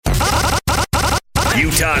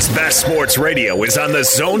Utah's best sports radio is on the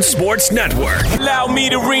Zone Sports Network. Allow me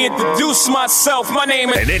to reintroduce myself. My name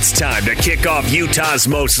is... And it's time to kick off Utah's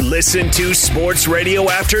most listened to sports radio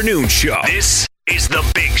afternoon show. This is The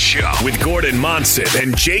Big Show with Gordon Monson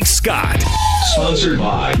and Jake Scott. Sponsored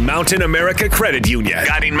by Mountain America Credit Union,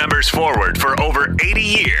 guiding members forward for over 80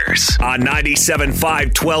 years. On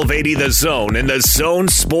 97.5 1280 The Zone and the Zone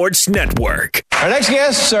Sports Network. Our next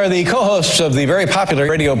guests are the co-hosts of the very popular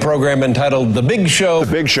radio program entitled The Big Show.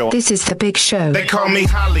 The Big Show. This is The Big Show. They call me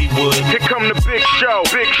Hollywood. Here come the Big Show.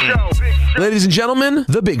 Big Show. Big Show. Ladies and gentlemen,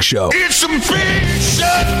 The Big Show. It's a Big Show.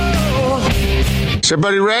 Is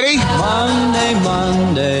everybody ready?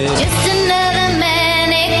 Monday. Just another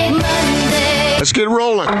manic Monday. Let's get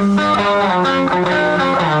rolling.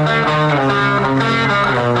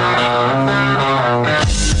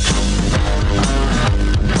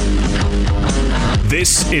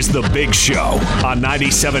 This is The Big Show on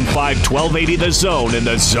 97.5 1280 The Zone and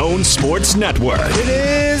the Zone Sports Network. It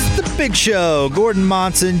is The Big Show. Gordon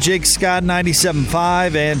Monson, Jake Scott,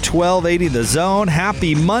 97.5 and 1280 The Zone.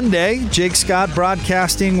 Happy Monday. Jake Scott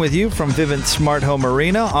broadcasting with you from Vivint Smart Home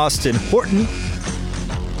Arena. Austin Horton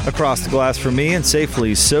across the glass from me, and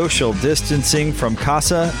safely social distancing from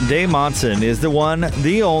Casa de Monson is the one,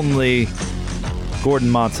 the only Gordon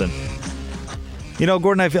Monson. You know,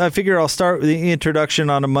 Gordon, I figure I'll start with the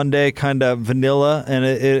introduction on a Monday, kind of vanilla, and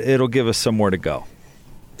it'll give us somewhere to go.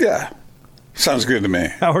 Yeah, sounds good to me.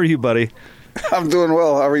 How are you, buddy? I'm doing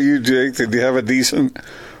well. How are you, Jake? Did you have a decent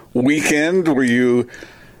weekend? Were you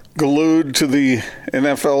glued to the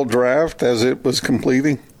NFL draft as it was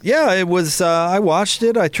completing? Yeah, it was. I watched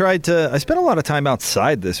it. I spent a lot of time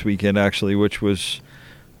outside this weekend, actually, which was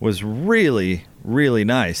really, really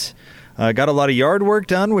nice. Got a lot of yard work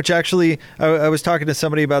done, which actually, I was talking to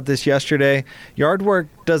somebody about this yesterday. Yard work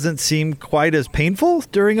doesn't seem quite as painful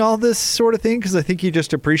during all this sort of thing, because I think you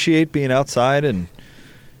just appreciate being outside and,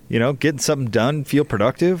 you know, getting something done, feel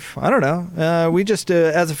productive. I don't know. We just,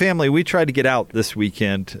 as a family, we tried to get out this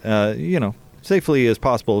weekend, safely as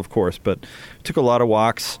possible, of course, but took a lot of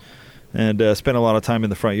walks and spent a lot of time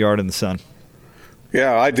in the front yard in the sun.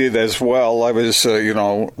 Yeah, I did as well. I was,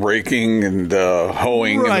 raking and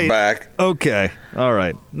hoeing in the back. Okay. All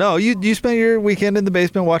right. No, you spent your weekend in the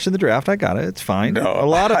basement watching the draft. I got it. It's fine. No, a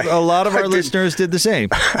lot of our listeners did the same.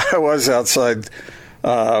 I was outside.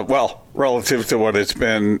 Relative to what it's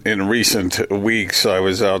been in recent weeks, I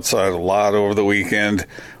was outside a lot over the weekend.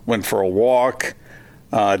 Went for a walk.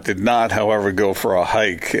 Did not, however, go for a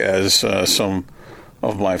hike as some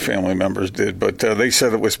of my family members did, but they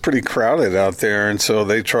said it was pretty crowded out there, and so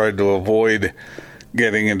they tried to avoid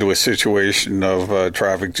getting into a situation of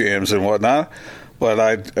traffic jams and whatnot. But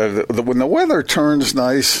when the weather turns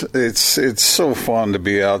nice, it's so fun to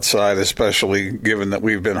be outside, especially given that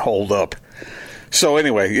we've been holed up. So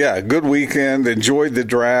anyway, yeah, good weekend. Enjoyed the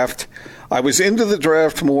draft. I was into the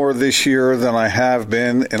draft more this year than I have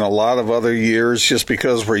been in a lot of other years, just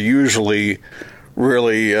because we're usually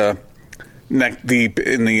really neck deep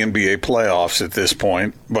in the NBA playoffs at this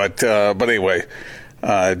point. But anyway,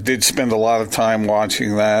 did spend a lot of time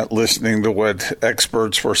watching that, listening to what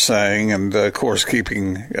experts were saying, and, of course,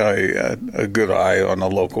 keeping a good eye on the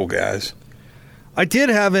local guys. I did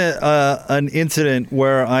have an incident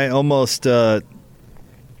where I almost I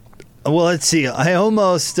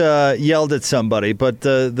almost yelled at somebody, but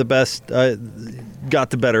the best got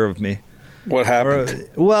the better of me. What happened?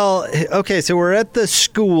 Well, okay, so we're at the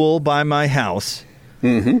school by my house,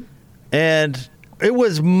 and it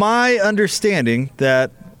was my understanding that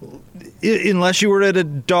unless you were at a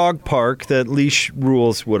dog park, that leash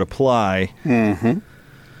rules would apply.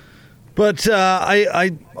 But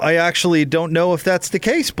I actually don't know if that's the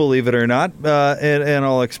case, believe it or not, and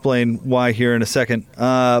I'll explain why here in a second.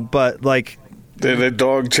 But like, did a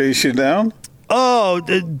dog chase you down? Oh,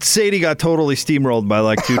 Sadie got totally steamrolled by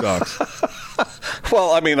like two dogs.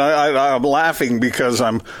 Well, I mean, I'm laughing because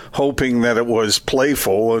I'm hoping that it was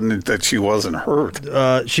playful and that she wasn't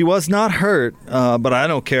hurt. She was not hurt, but I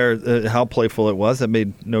don't care how playful it was. That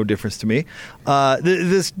made no difference to me.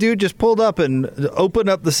 This dude just pulled up and opened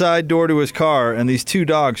up the side door to his car, and these two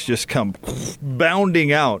dogs just come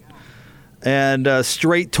bounding out and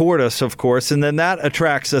straight toward us, of course. And then that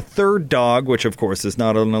attracts a third dog, which, of course, is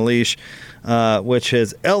not on a leash, which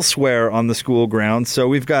is elsewhere on the school grounds. So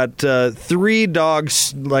we've got three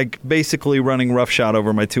dogs, like, basically running roughshod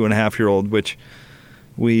over my 2.5-year-old, which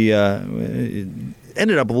we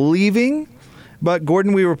ended up leaving. But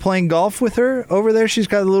Gordon, we were playing golf with her over there. She's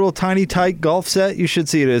got a little tiny, tight golf set. You should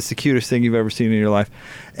see it. It's the cutest thing you've ever seen in your life.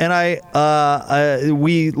 And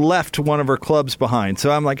we left one of her clubs behind. So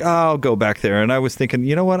I'm like, I'll go back there. And I was thinking,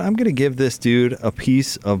 you know what? I'm going to give this dude a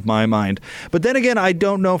piece of my mind. But then again, I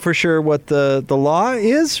don't know for sure what the law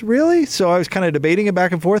is, really. So I was kind of debating it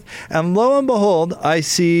back and forth. And lo and behold, I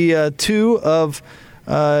see two of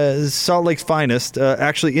Salt Lake's finest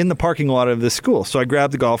actually in the parking lot of this school. So I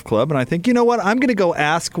grabbed the golf club and I think, you know what? I'm going to go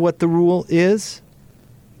ask what the rule is.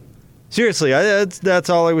 Seriously, that's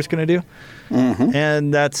all I was going to do. Mm-hmm.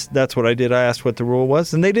 And that's what I did. I asked what the rule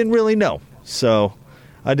was, and they didn't really know. So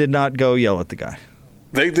I did not go yell at the guy.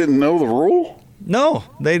 They didn't know the rule? No,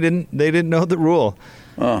 they didn't. They didn't know the rule.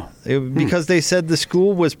 Oh. Because they said the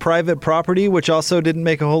school was private property, which also didn't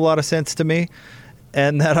make a whole lot of sense to me.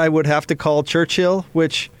 And that I would have to call Churchill,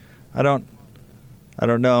 which I don't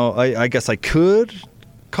know. I guess I could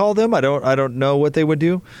call them. I don't know what they would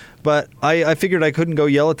do, but I figured I couldn't go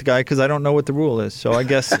yell at the guy because I don't know what the rule is. So I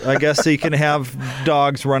guess he can have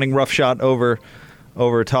dogs running roughshod over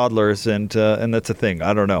toddlers, and that's a thing.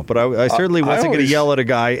 I don't know, but I certainly wasn't going to yell at a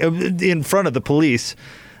guy in front of the police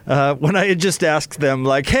when I had just asked them,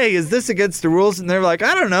 like, "Hey, is this against the rules?" And they're like,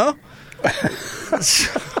 "I don't know."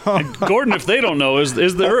 Gordon, if they don't know, is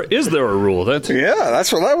there a rule? That's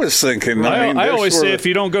what I was thinking. I always say if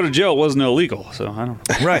you don't go to jail, it wasn't illegal. So I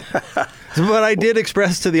don't. Right. But I did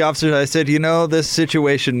express to the officers, I said, this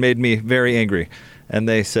situation made me very angry. And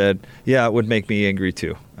they said, yeah, it would make me angry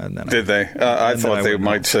too. And then Did they? I thought they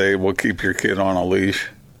might say, well, keep your kid on a leash.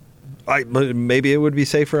 Maybe it would be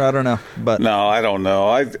safer. I don't know. But no, I don't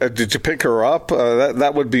know. Did you pick her up?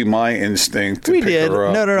 That would be my instinct to pick her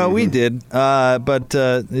up. No, mm-hmm. We did. But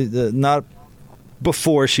not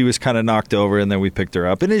before she was kind of knocked over, and then we picked her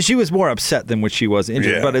up. And she was more upset than what she was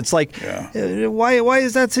injured. Yeah. But it's like, why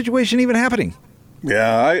is that situation even happening?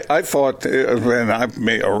 Yeah, I thought, and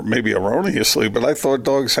maybe erroneously, but I thought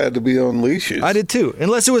dogs had to be on leashes. I did too,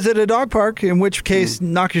 unless it was at a dog park, in which case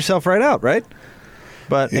knock yourself right out, right?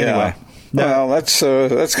 But anyway. Well, that's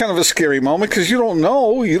kind of a scary moment because you don't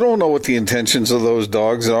know what the intentions of those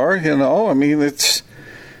dogs are. I mean, it's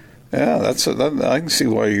I can see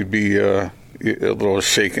why you'd be a little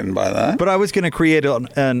shaken by that. But I was going to create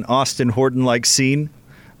an Austin Horton-like scene,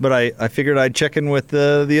 but I figured I'd check in with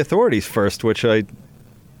the authorities first, which I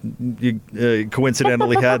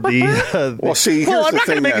coincidentally had the. Well, see, here's I'm not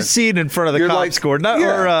going to make a scene in front of the cops, Gordon,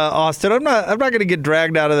 or Austin. I'm not going to get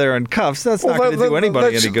dragged out of there in cuffs. That's not going to do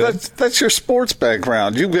anybody any good. That's your sports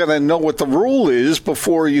background. You've got to know what the rule is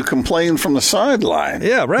before you complain from the sideline.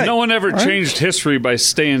 Yeah, right. No one ever changed history by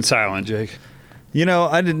staying silent, Jake.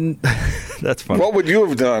 I didn't. That's funny. What would you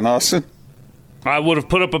have done, Austin? I would have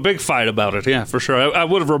put up a big fight about it, yeah, for sure. I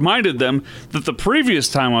would have reminded them that the previous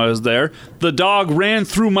time I was there, the dog ran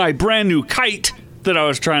through my brand new kite that I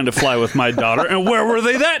was trying to fly with my daughter, and where were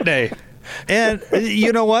they that day? And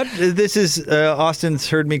you know what? This is Austin's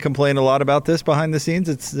heard me complain a lot about this behind the scenes.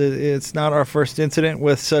 It's not our first incident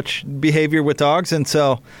with such behavior with dogs, and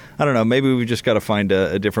so I don't know. Maybe we just got to find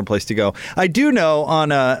a different place to go. I do know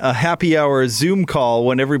on a happy hour Zoom call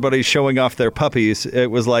when everybody's showing off their puppies,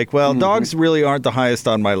 it was like, well, dogs really aren't the highest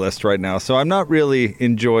on my list right now, so I'm not really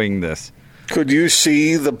enjoying this. Could you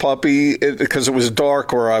see the puppy? Because it was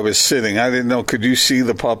dark where I was sitting. I didn't know. Could you see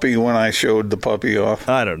the puppy when I showed the puppy off?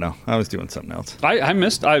 I don't know. I was doing something else. I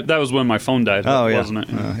missed. That was when my phone died. Wasn't it?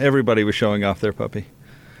 Everybody was showing off their puppy.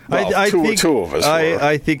 Well, I think two of us were.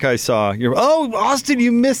 I think I saw your. Oh, Austin,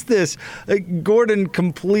 you missed this. Gordon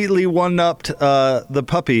completely one-upped the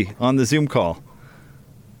puppy on the Zoom call.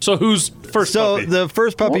 So who's first puppy? So the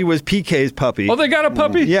first puppy was PK's puppy. Oh, they got a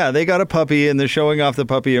puppy? Yeah, they got a puppy, and they're showing off the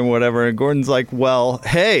puppy and whatever. And Gordon's like, well,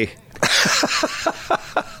 hey.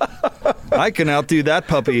 I can outdo that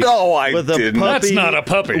puppy. No, I didn't. That's not a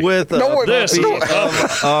puppy. With a puppy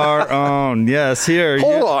of our own. Yes, here.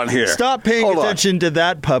 Hold on here. Stop paying attention to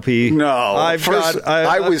that puppy. No. I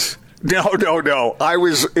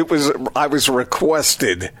was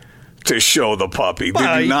requested to show the puppy.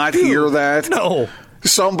 Did you not hear that? No.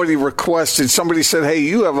 Somebody said, hey,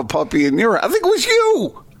 you have a puppy in your house. I think it was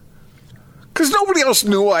you. Because nobody else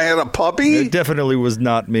knew I had a puppy. It definitely was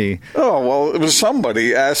not me. Oh, well, it was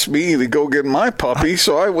somebody asked me to go get my puppy,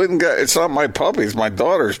 so I went and got, it's not my puppy, it's my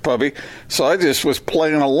daughter's puppy, so I just was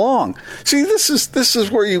playing along. See, this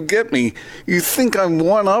is where you get me. You think I'm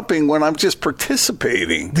one-upping when I'm just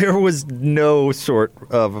participating. There was no sort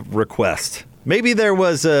of request. Maybe there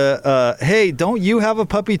was hey, don't you have a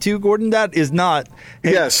puppy too, Gordon? That is not.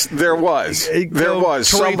 Hey, yes, there was. There was.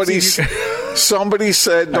 Somebody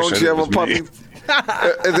said, don't you have a puppy?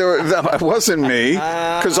 It wasn't me,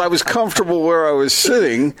 because I was comfortable where I was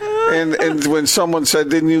sitting. And when someone said,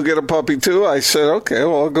 "Didn't you get a puppy too?" I said, "Okay,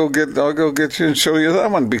 well, I'll go get you and show you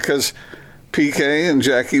that one," because PK and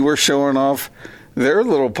Jackie were showing off their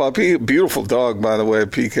little puppy. Beautiful dog, by the way.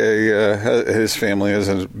 PK, his family has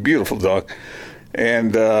a beautiful dog.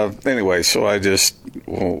 And anyway, so I just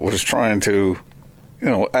was trying to,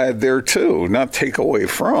 add there too, not take away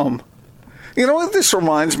from. You know what this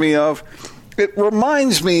reminds me of? It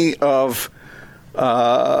reminds me of,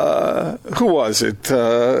 who was it?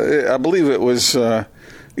 I believe it was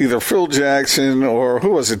either Phil Jackson or who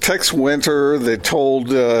was it? Tex Winter that told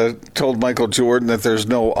Michael Jordan that there's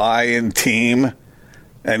no I in team.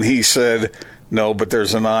 And he said, no, but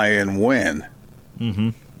there's an I in win. Mm-hmm.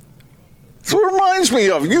 So it reminds me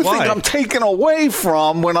of. You think I'm taking away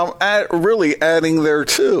from when I'm really adding there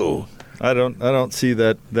too. I don't see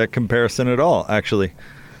that comparison at all, actually.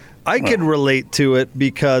 I can relate to it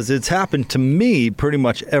because it's happened to me pretty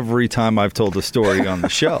much every time I've told a story on the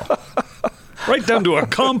show. Right down to a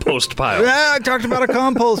compost pile. Yeah, I talked about a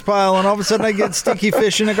compost pile, and all of a sudden I get sticky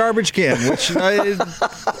fish in a garbage can, which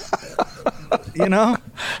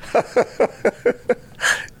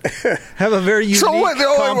have a very unique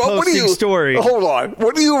composting story. Hold on.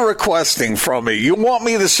 What are you requesting from me? You want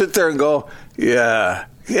me to sit there and go, yeah,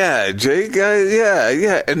 Jake,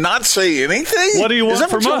 yeah, and not say anything? What do you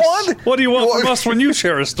want from us? What do you want from us when you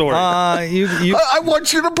share a story? I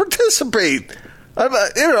want you to participate. You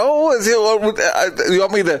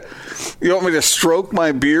want me to stroke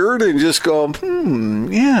my beard and just go,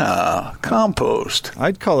 yeah, compost.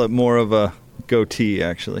 I'd call it more of a goatee,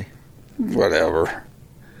 actually. Whatever.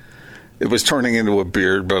 It was turning into a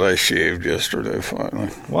beard, but I shaved yesterday finally.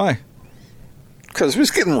 Why? Because it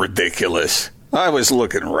was getting ridiculous. I was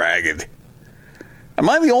looking ragged. Am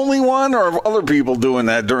I the only one, or are other people doing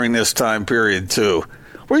that during this time period too?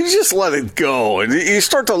 Where you just let it go, and you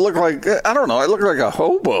start to look like, I don't know, I look like a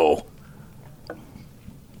hobo.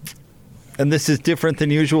 And this is different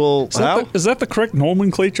than usual. Is that the correct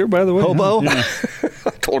nomenclature, by the way? Hobo? Yeah.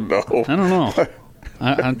 I don't know.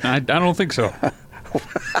 I don't know. I don't think so.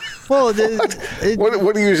 Well,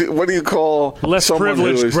 what do you call less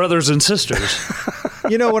privileged brothers and sisters?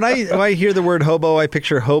 When I hear the word hobo, I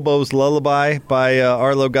picture Hobo's Lullaby by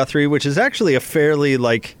Arlo Guthrie, which is actually a fairly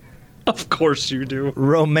Of course you do.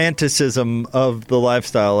 Romanticism of the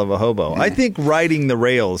lifestyle of a hobo. I think riding the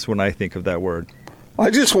rails when I think of that word. I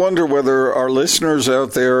just wonder whether our listeners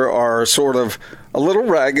out there are sort of a little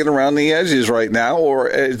ragged around the edges right now, or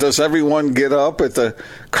does everyone get up at the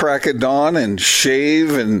crack of dawn and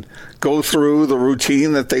shave and go through the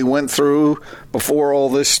routine that they went through before all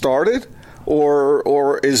this started?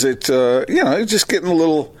 Or is it, just getting a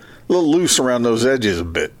little loose around those edges a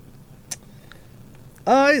bit?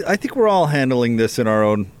 I think we're all handling this in our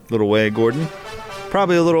own little way, Gordon.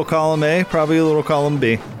 Probably a little column A, probably a little column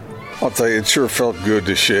B. I'll tell you, it sure felt good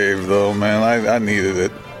to shave, though, man. I needed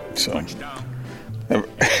it. So,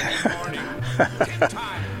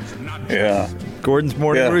 yeah. Gordon's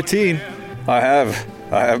morning routine. I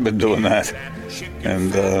have been doing that,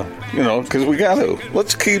 and because we got to.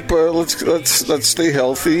 Let's keep. Let's stay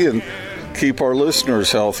healthy and keep our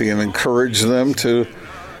listeners healthy and encourage them to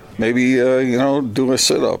maybe do a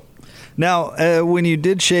sit-up. Now, when you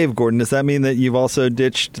did shave, Gordon, does that mean that you've also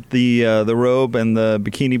ditched the robe and the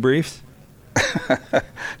bikini briefs?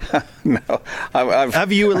 No.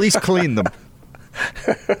 Have you at least cleaned them?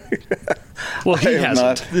 Well, he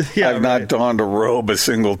hasn't. I've not donned a robe a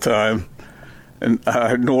single time, and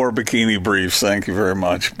nor bikini briefs, thank you very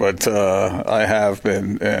much. But I have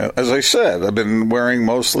been, as I said, I've been wearing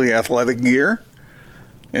mostly athletic gear,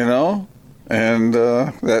 and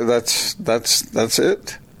that's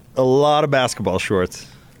it. A lot of basketball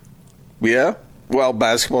shorts. Yeah. Well,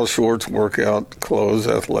 basketball shorts, workout clothes,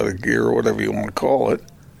 athletic gear, whatever you want to call it.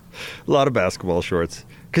 A lot of basketball shorts.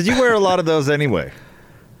 Because you wear a lot of those anyway.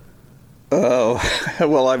 Oh,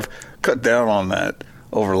 well, I've cut down on that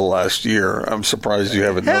over the last year. I'm surprised you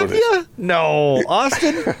haven't noticed. You? No.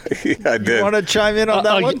 Austin? Yeah, I did. You want to chime in on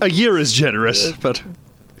that one? A year is generous, but...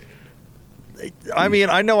 I mean,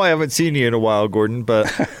 I know I haven't seen you in a while, Gordon,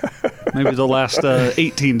 but... Maybe the last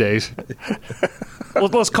 18 days.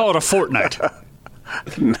 Let's call it a fortnight.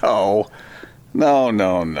 No.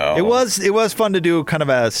 It was fun to do kind of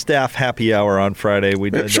a staff happy hour on Friday.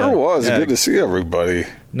 It sure was. Good to see everybody.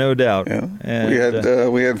 No doubt. Yeah.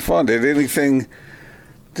 And, we had fun. Did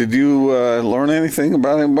you learn anything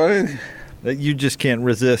about anybody? That you just can't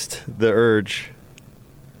resist the urge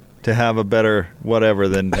to have a better whatever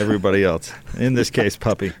than everybody else. In this case,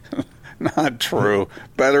 puppy. Not true.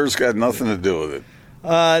 Better's got nothing to do with it.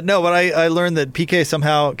 No, but I learned that PK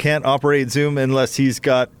somehow can't operate Zoom unless he's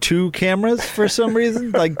got 2 cameras for some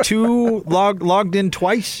reason, like 2 logged in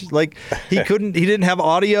twice. Like he didn't have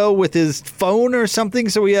audio with his phone or something,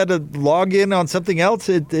 so he had to log in on something else.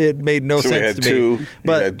 It made no sense to me.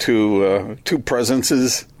 But had two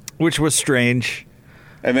presences, which was strange.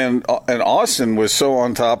 And then Austin was so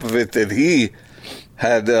on top of it that he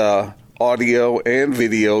had audio and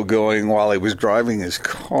video going while he was driving his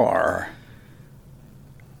car.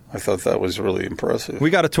 I thought that was really impressive. We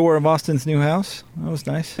got a tour of Austin's new house. That was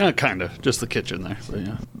nice. Yeah, kind of. Just the kitchen there. So,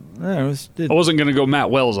 yeah. I wasn't going to go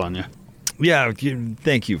Matt Wells on you. Yeah,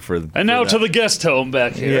 thank you for And now to the guest home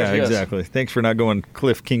back here. Yeah, yes. Exactly. Thanks for not going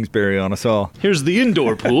Cliff Kingsbury on us all. Here's the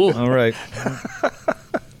indoor pool. All right.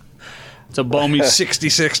 It's a balmy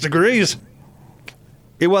 66 degrees.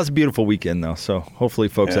 It was a beautiful weekend, though, so hopefully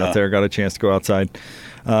folks out there got a chance to go outside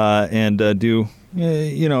and do,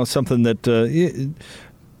 something that...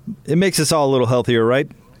 It makes us all a little healthier, right?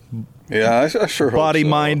 Yeah, I sure hope Body, so.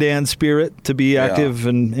 mind, and spirit to be active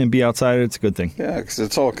and be outside. It's a good thing. Yeah, because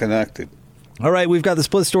it's all connected. All right, we've got the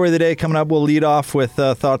split story of the day coming up. We'll lead off with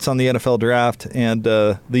thoughts on the NFL draft and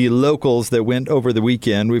the locals that went over the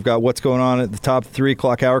weekend. We've got what's going on at the top of the 3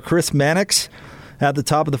 o'clock hour. Chris Mannix at the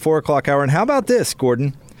top of the 4 o'clock hour. And how about this,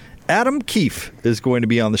 Gordon? Adam Keefe is going to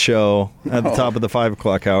be on the show at the top of the 5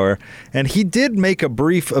 o'clock hour. And he did make a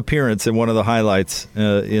brief appearance in one of the highlights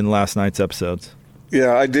in last night's episodes.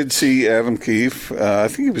 Yeah, I did see Adam Keefe. I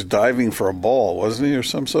think he was diving for a ball, wasn't he, or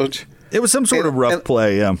some such? It was some sort of rough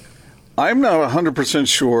play, yeah. I'm not 100%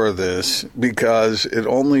 sure of this because it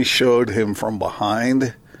only showed him from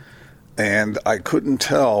behind, and I couldn't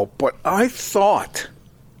tell. But I thought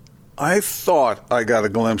I got a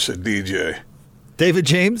glimpse at DJ. David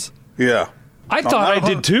James? Yeah. I thought I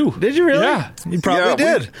did too. Did you really? Yeah. You probably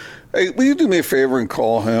did. Will you do me a favor and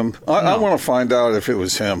call him? I want to find out if it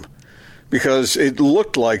was him because it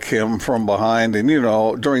looked like him from behind. And,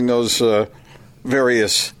 during those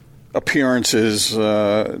various appearances,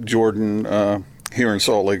 Jordan, here in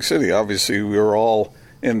Salt Lake City, obviously we were all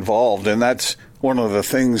involved. And that's one of the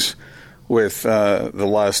things with The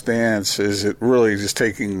Last Dance is it really is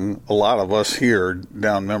taking a lot of us here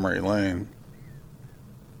down memory lane.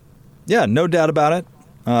 Yeah, no doubt about it.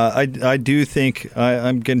 I do think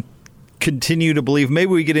I'm going to continue to believe.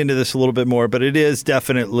 Maybe we get into this a little bit more, but it is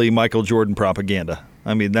definitely Michael Jordan propaganda.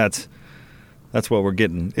 I mean, that's what we're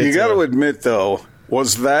getting. You got to admit, though,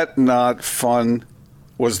 was that not fun?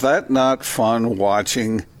 Was that not fun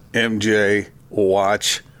watching MJ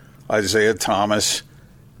watch Isaiah Thomas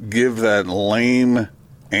give that lame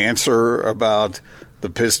answer about the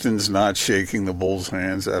Pistons not shaking the Bulls'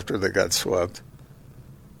 hands after they got swept?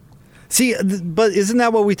 See, but isn't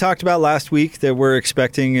that what we talked about last week that we're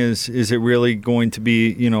expecting? Is it really going to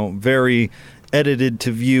be, very edited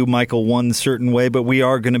to view Michael one certain way, but we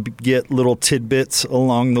are going to get little tidbits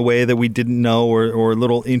along the way that we didn't know or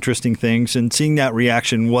little interesting things. And seeing that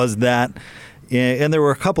reaction was that. And there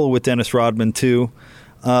were a couple with Dennis Rodman, too.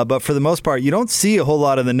 But for the most part, you don't see a whole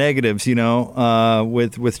lot of the negatives,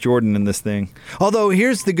 with Jordan in this thing. Although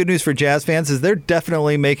here's the good news for Jazz fans is they're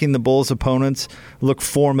definitely making the Bulls' opponents look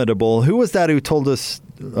formidable. Who was that who told us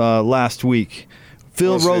last week?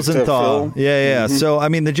 Phil Rosenthal. Phil? Yeah. Mm-hmm. So, I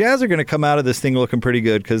mean, the Jazz are going to come out of this thing looking pretty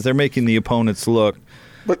good because they're making the opponents look,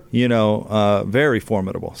 very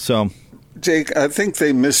formidable. So, Jake, I think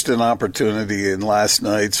they missed an opportunity in last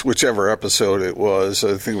night's, whichever episode it was.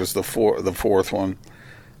 I think it was the fourth one.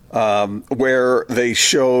 Where they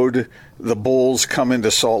showed the Bulls come into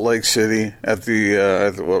Salt Lake City at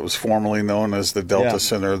the what was formerly known as the Delta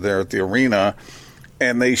Center there at the arena,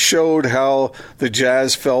 and they showed how the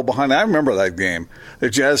Jazz fell behind. I remember that game. The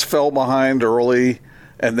Jazz fell behind early,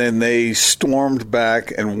 and then they stormed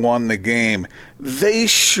back and won the game. They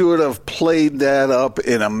should have played that up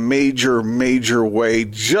in a major, major way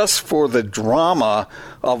just for the drama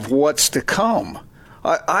of what's to come.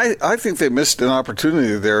 I think they missed an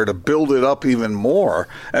opportunity there to build it up even more.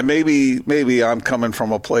 And maybe I'm coming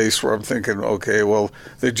from a place where I'm thinking, okay, well,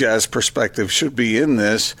 the Jazz perspective should be in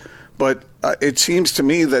this. But it seems to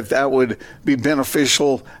me that would be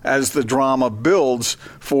beneficial as the drama builds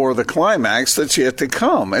for the climax that's yet to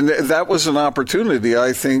come. And that was an opportunity,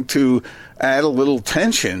 I think, to add a little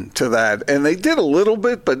tension to that. And they did a little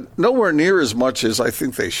bit, but nowhere near as much as I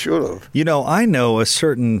think they should have. I know a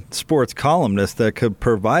certain sports columnist that could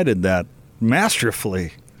provided that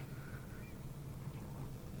masterfully.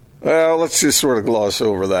 Well, let's just sort of gloss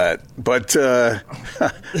over that. But I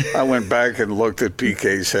went back and looked at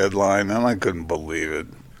PK's headline, and I couldn't believe it.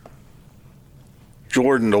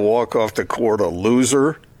 Jordan to walk off the court a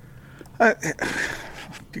loser.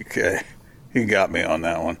 PK, He got me on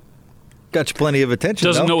that one. Got you plenty of attention.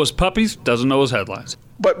 Doesn't though. know his puppies, doesn't know his headlines.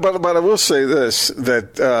 But I will say this,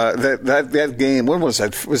 that game, when was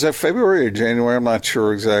that? Was that February or January? I'm not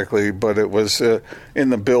sure exactly, but it was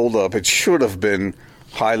in the build-up. It should have been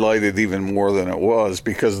highlighted even more than it was,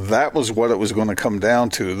 because that was what it was going to come down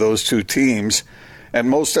to, those two teams. And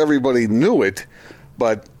most everybody knew it,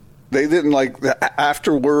 but they didn't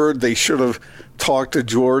afterward, they should have talked to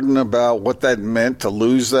Jordan about what that meant to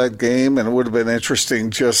lose that game, and it would have been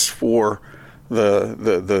interesting just for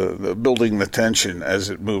the building the tension as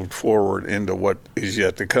it moved forward into what is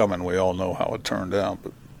yet to come, and we all know how it turned out.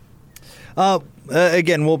 But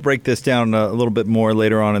again, we'll break this down a little bit more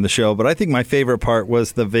later on in the show, but I think my favorite part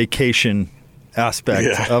was the vacation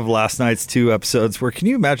aspect of last night's 2 episodes, where, can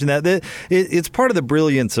you imagine that? It's part of the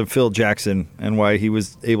brilliance of Phil Jackson and why he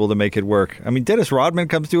was able to make it work. I mean, Dennis Rodman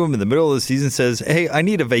comes to him in the middle of the season and says, hey, I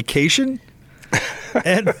need a vacation.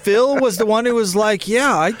 And Phil was the one who was like,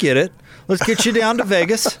 yeah, I get it. Let's get you down to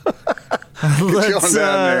Vegas.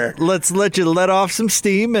 Let's let you let off some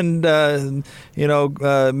steam and,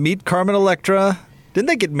 meet Carmen Electra. Didn't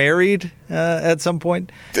they get married at some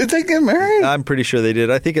point? Did they get married? I'm pretty sure they did.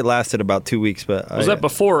 I think it lasted about 2 weeks. But was that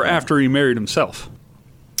before or after he married himself?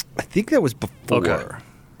 I think that was before. Okay.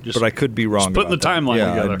 But I could be wrong. Just putting the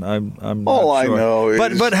timeline together. I'm all not sure. I know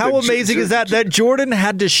is... But how amazing is that Jordan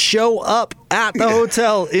had to show up at the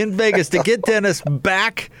hotel in Vegas to get Dennis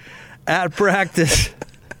back at practice.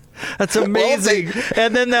 That's amazing. Well,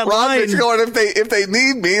 and then that Rodman's line going, if they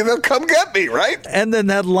need me, they'll come get me, right? And then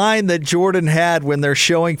that line that Jordan had when they're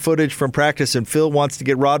showing footage from practice and Phil wants to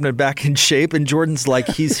get Rodman back in shape, and Jordan's like,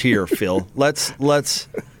 he's here, Phil. Let's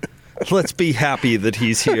be happy that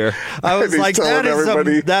he's here. I was like,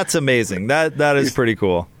 that's amazing. That is pretty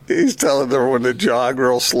cool. He's telling everyone to jog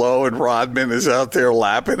real slow, and Rodman is out there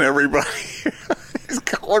lapping everybody. He's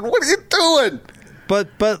going, what are you doing? But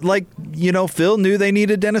Phil knew they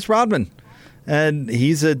needed Dennis Rodman, and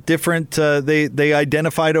he's a different. They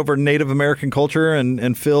identified over Native American culture,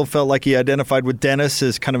 and Phil felt like he identified with Dennis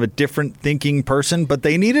as kind of a different thinking person, but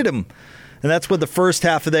they needed him, and that's what the first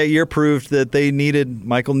half of that year proved, that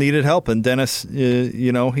Michael needed help, and Dennis,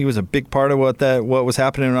 he was a big part of what was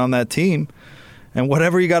happening on that team, and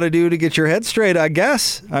whatever you got to do to get your head straight, I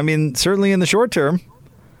guess. I mean, certainly in the short term.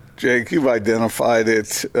 Jake, you've identified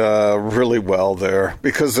it really well there,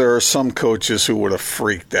 because there are some coaches who would have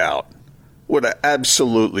freaked out, would have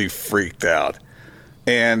absolutely freaked out.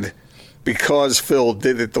 And because Phil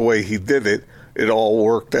did it the way he did it, it all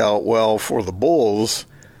worked out well for the Bulls.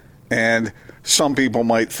 And some people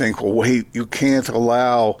might think, well, wait, you can't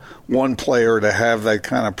allow one player to have that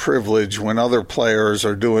kind of privilege when other players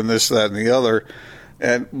are doing this, that, and the other.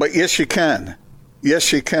 But yes, you can.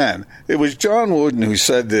 Yes, you can. It was John Wooden who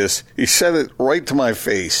said this. He said it right to my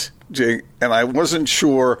face, Jake, and I wasn't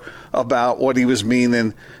sure about what he was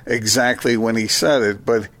meaning exactly when he said it,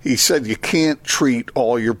 but he said you can't treat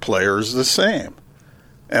all your players the same.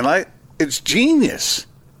 And it's genius.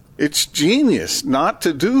 It's genius not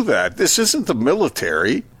to do that. This isn't the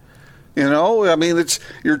military.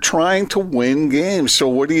 You're trying to win games. So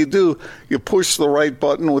what do? You push the right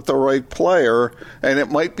button with the right player, and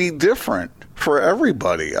it might be different for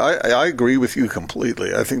everybody. I agree with you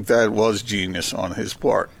completely. I think that was genius on his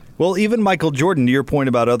part. Well, even Michael Jordan, to your point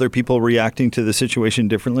about other people reacting to the situation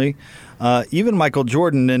differently, even Michael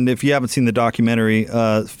Jordan, and if you haven't seen the documentary,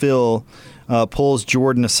 Phil pulls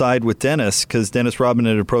Jordan aside with Dennis, because Dennis Rodman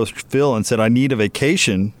had approached Phil and said, I need a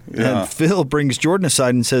vacation. Yeah. And Phil brings Jordan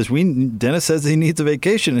aside and says, Dennis says he needs a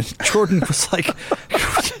vacation. And Jordan was like,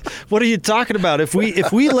 what are you talking about? If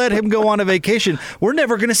we let him go on a vacation, we're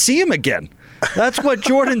never going to see him again. That's what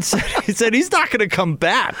Jordan said. He said he's not going to come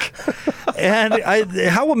back. And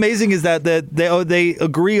how amazing is that they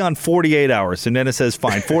agree on 48 hours. And Dennis says,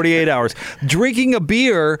 fine, 48 hours. Drinking a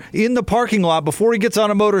beer in the parking lot before he gets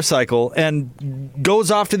on a motorcycle and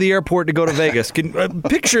goes off to the airport to go to Vegas. Can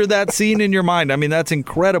picture that scene in your mind. I mean, that's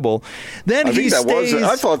incredible. Then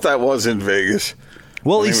I thought that was in Vegas.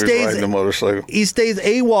 Well, he stays riding the motorcycle. He stays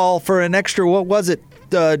AWOL for an extra,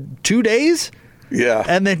 2 days? Yeah.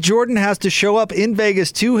 And then Jordan has to show up in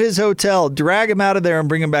Vegas to his hotel, drag him out of there, and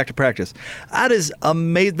bring him back to practice. That is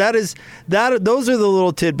amazing. Those are the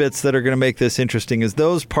little tidbits that are going to make this interesting, is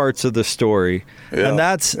those parts of the story. Yeah. And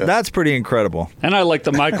that's pretty incredible. And I like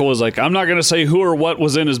that Michael was like, I'm not going to say who or what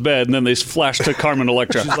was in his bed, and then they flashed to Carmen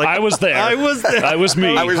Electra. Like, I was there. I was there. I was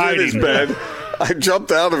me. I was hiding. in his bed. I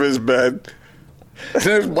jumped out of his bed. And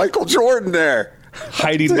there's Michael Jordan there.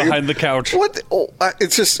 Hiding behind the couch.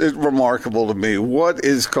 It's just remarkable to me. What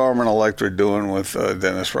is Carmen Electra doing with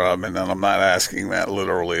Dennis Rodman? And I'm not asking that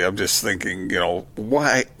literally. I'm just thinking,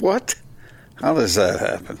 why? What? How does that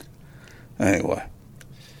happen? Anyway.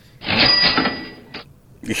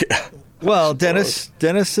 Yeah. Well, Dennis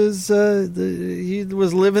is he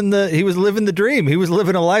was living the dream. He was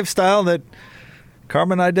living a lifestyle that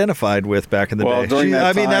Carmen identified with back in the day. During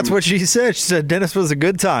that time, that's what she said. She said Dennis was a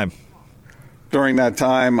good time. During that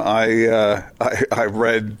time, I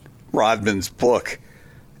read Rodman's book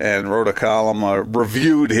and wrote a column,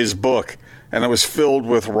 reviewed his book, and it was filled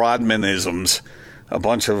with Rodmanisms, a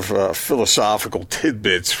bunch of philosophical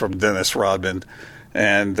tidbits from Dennis Rodman.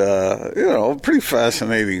 And, pretty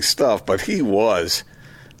fascinating stuff. But he was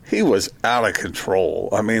out of control.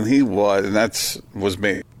 I mean, he was, and was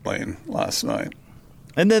me playing last night.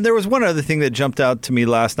 And then there was one other thing that jumped out to me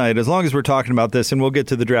last night, as long as we're talking about this, and we'll get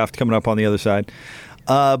to the draft coming up on the other side.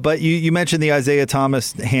 But you mentioned the Isaiah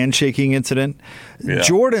Thomas handshaking incident. Yeah.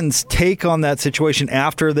 Jordan's take on that situation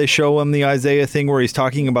after they show him the Isaiah thing where he's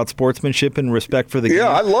talking about sportsmanship and respect for the game. Yeah,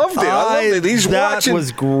 I loved it. That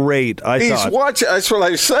was great. He's watching. That's what I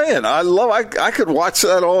was saying. I could watch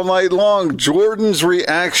that all night long. Jordan's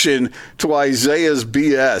reaction to Isaiah's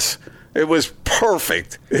BS. It was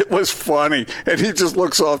perfect. It was funny. And he just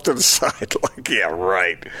looks off to the side like, yeah,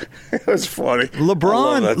 right. It was funny.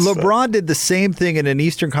 LeBron did the same thing in an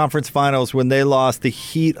Eastern Conference Finals when they lost the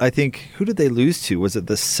Heat. I think, who did they lose to? Was it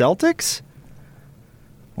the Celtics?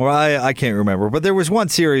 Or I can't remember. But there was one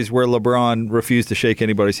series where LeBron refused to shake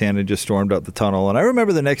anybody's hand and just stormed up the tunnel. And I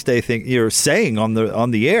remember the next day saying on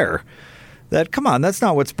the air, that, come on, that's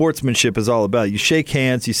not what sportsmanship is all about. You shake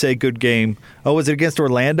hands, you say good game. Oh, was it against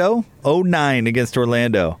Orlando? 0-9 against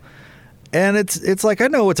Orlando. And it's like, I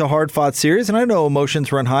know it's a hard-fought series, and I know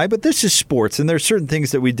emotions run high, but this is sports, and there's certain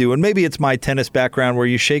things that we do. And maybe it's my tennis background where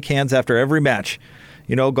you shake hands after every match.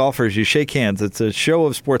 You know, golfers, you shake hands. It's a show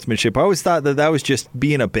of sportsmanship. I always thought that was just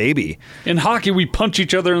being a baby. In hockey, we punch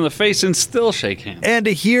each other in the face and still shake hands. And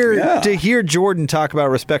to hear Jordan talk about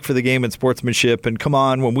respect for the game and sportsmanship, and come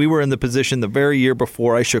on, when we were in the position the very year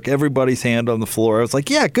before, I shook everybody's hand on the floor. I was like,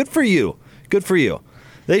 yeah, good for you. Good for you.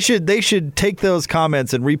 They should take those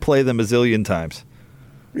comments and replay them a zillion times.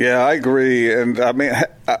 Yeah, I agree. And, I mean,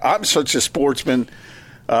 I'm such a sportsman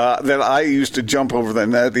that I used to jump over the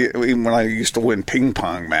net even when I used to win ping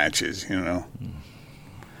pong matches, you know.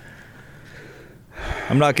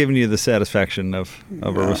 I'm not giving you the satisfaction of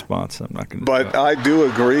a response. I'm not going to. But I do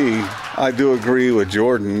agree. I do agree with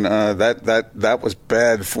Jordan. That was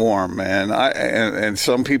bad form, man. And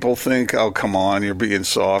some people think, oh, come on, you're being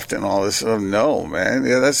soft and all this. No, man.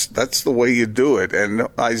 Yeah, that's the way you do it. And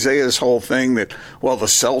Isaiah's whole thing that, well, the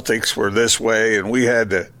Celtics were this way and we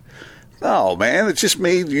had to. No, man, it just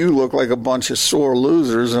made you look like a bunch of sore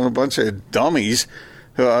losers and a bunch of dummies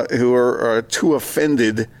who are too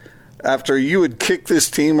offended after you had kicked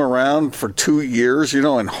this team around for 2 years, you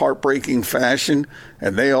know, in heartbreaking fashion,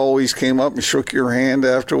 and they always came up and shook your hand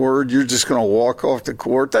afterward. You're just going to walk off the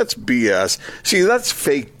court. That's BS. See, that's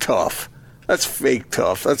fake tough. That's fake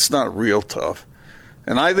tough. That's not real tough.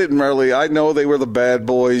 And I know they were the bad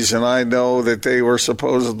boys, and I know that they were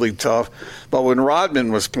supposedly tough. But when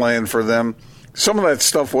Rodman was playing for them, some of that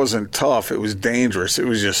stuff wasn't tough. It was dangerous. It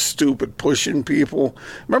was just stupid, pushing people.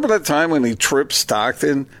 Remember that time when he tripped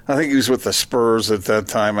Stockton? I think he was with the Spurs at that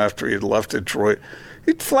time after he had left Detroit.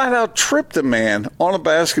 He flat out tripped a man on a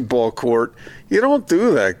basketball court. You don't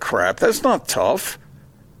do that crap. That's not tough.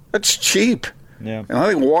 That's cheap. Yeah. And I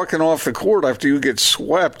think walking off the court after you get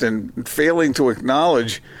swept and failing to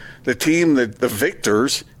acknowledge the team, the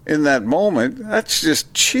victors in that moment, that's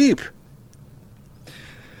just cheap.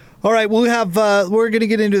 All right, we're going to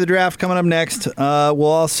get into the draft coming up next. We'll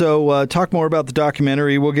also talk more about the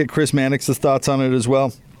documentary. We'll get Chris Mannix's thoughts on it as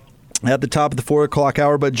well at the top of the 4 o'clock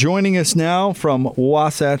hour. But joining us now from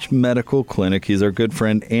Wasatch Medical Clinic, he's our good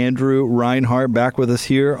friend Andrew Reinhardt, back with us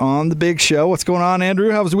here on The Big Show. What's going on,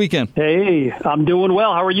 Andrew? How was the weekend? Hey, I'm doing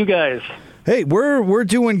well. How are you guys? Hey, we're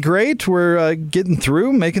doing great. We're getting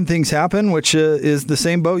through, making things happen, which is the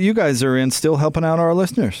same boat you guys are in, still helping out our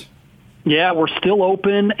listeners. Yeah, we're still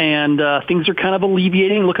open, and things are kind of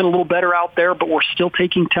alleviating, looking a little better out there, but we're still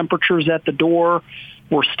taking temperatures at the door.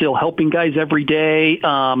 We're still helping guys every day.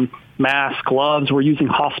 Masks, gloves. We're using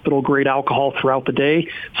hospital-grade alcohol throughout the day.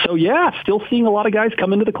 So, yeah, still seeing a lot of guys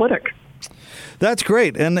come into the clinic. That's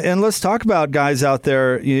great. And let's talk about guys out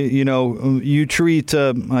there. You treat,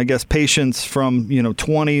 I guess, patients from,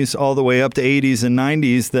 20s all the way up to 80s and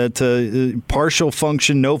 90s that partial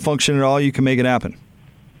function, no function at all, you can make it happen.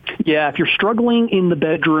 Yeah, if you're struggling in the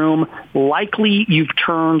bedroom, likely you've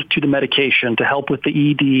turned to the medication to help with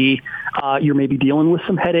the ED. You're maybe dealing with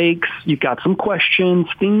some headaches. You've got some questions.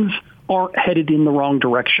 Things aren't headed in the wrong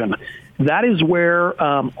direction. That is where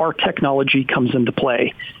our technology comes into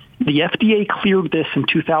play. The FDA cleared this in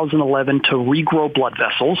 2011 to regrow blood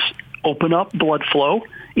vessels, open up blood flow.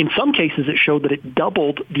 In some cases, it showed that it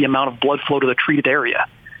doubled the amount of blood flow to the treated area.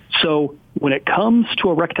 So when it comes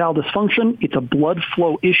to erectile dysfunction, it's a blood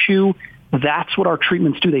flow issue. That's what our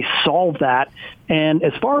treatments do. They solve that. And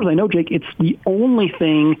as far as I know, Jake, it's the only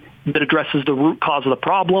thing that addresses the root cause of the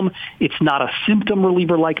problem. It's not a symptom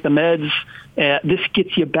reliever like the meds. This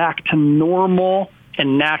gets you back to normal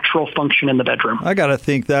and natural function in the bedroom. I got to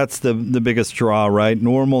think that's the biggest draw, right?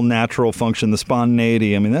 Normal, natural function, the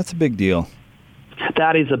spontaneity. I mean, that's a big deal.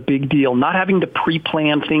 That is a big deal. Not having to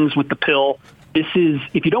pre-plan things with the pill. This is,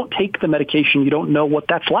 if you don't take the medication, you don't know what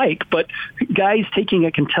that's like. But guys taking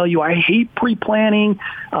it can tell you, I hate pre-planning.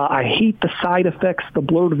 I hate the side effects, the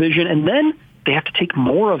blurred vision. And then they have to take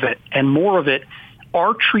more of it and more of it.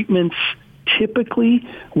 Our treatments typically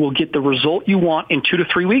will get the result you want in 2 to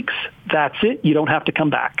 3 weeks. That's it. You don't have to come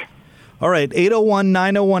back. All right,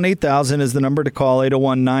 801-901-8000 is the number to call,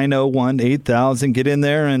 801-901-8000. Get in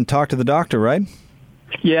there and talk to the doctor, right?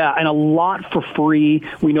 Yeah, and a lot for free.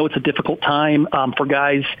 We know it's a difficult time for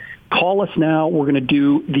guys. Call us now. We're going to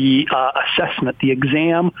do the assessment, the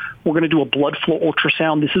exam. We're going to do a blood flow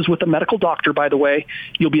ultrasound. This is with a medical doctor, by the way.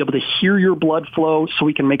 You'll be able to hear your blood flow so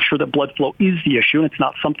we can make sure that blood flow is the issue and it's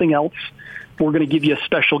not something else. We're going to give you a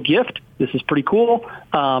special gift. This is pretty cool.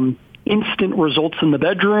 Instant results in the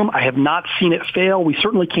bedroom. I have not seen it fail. We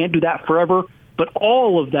certainly can't do that forever, but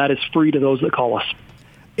all of that is free to those that call us.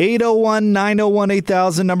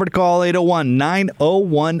 801-901-8000, number to call,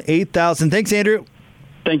 801-901-8000. Thanks, Andrew.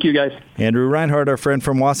 Thank you, guys. Andrew Reinhardt, our friend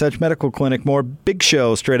from Wasatch Medical Clinic. More Big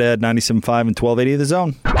Show straight ahead, 97.5 and 1280 The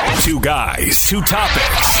Zone. Two guys, two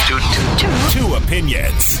topics, two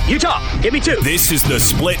opinions. Utah, give me two. This is the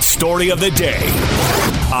split story of the day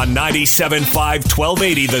on 97.5,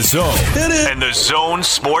 1280 The Zone and The Zone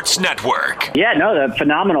Sports Network. Yeah, no, they're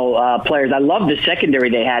phenomenal players. I love the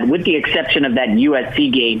secondary they had, with the exception of that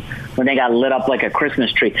USC game when they got lit up like a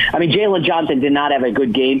Christmas tree. I mean, Jalen Johnson did not have a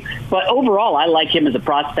good game, but overall, I like him as a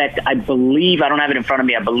prospect. I believe, I don't have it in front of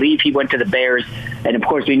me, I believe he went to the Bears, and of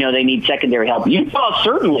course, we know they need secondary help. Utah,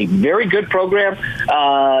 certainly, very good program.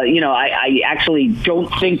 I actually don't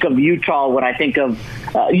think of Utah when I think of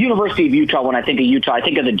University of Utah. When I think of Utah, I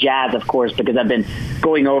think of the Jazz, of course, because I've been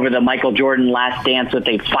going over the Michael Jordan Last Dance with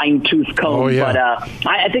a fine-tooth comb. Oh, yeah. But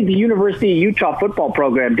I think the University of Utah football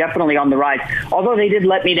program definitely on the rise. Although they did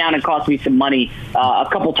let me down and cost me some money a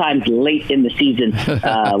couple times late in the season.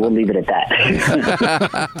 We'll leave it at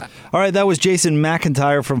that. All right, that was Jason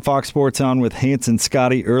McIntyre from Fox Sports on with Hans and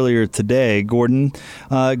Scotty earlier today. Gordon,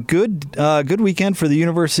 good weekend for the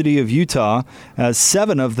University of Utah, as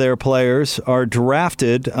 7 of their players are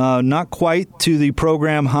drafted, not quite to the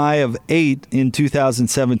program high of 8 in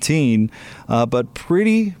 2017, but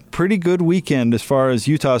pretty good weekend as far as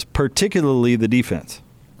Utah's, particularly the defense.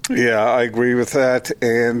 Yeah, I agree with that.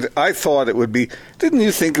 And I thought it would be, didn't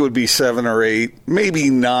you think it would be 7 or 8, maybe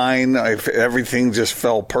 9, if everything just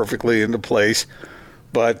fell perfectly into place?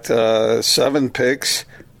 But 7 picks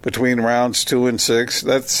between rounds 2 and 6,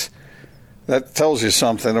 that tells you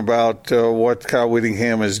something about what Kyle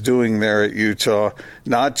Whittingham is doing there at Utah,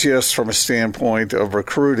 not just from a standpoint of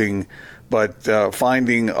recruiting, but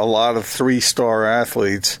finding a lot of 3-star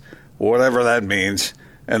athletes, whatever that means,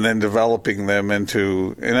 and then developing them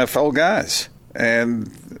into NFL guys. And,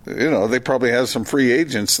 they probably have some free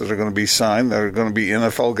agents that are going to be signed that are going to be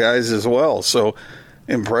NFL guys as well. So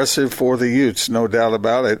impressive for the Utes, no doubt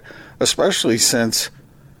about it, especially since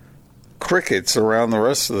crickets around the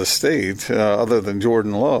rest of the state, other than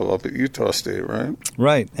Jordan Love up at Utah State, right?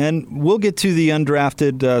 Right. And we'll get to the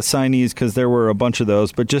undrafted signees because there were a bunch of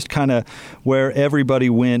those, but just kind of where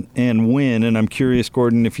everybody went and when. And I'm curious,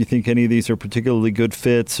 Gordon, if you think any of these are particularly good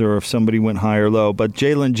fits or if somebody went high or low. But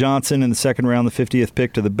Jalen Johnson in the second round, the 50th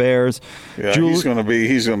pick to the Bears. Yeah, he's going to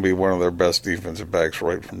be one of their best defensive backs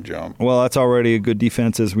right from jump. Well, that's already a good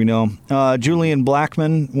defense, as we know. Julian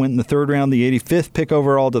Blackmon went in the third round, the 85th pick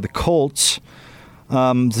overall to the Colts.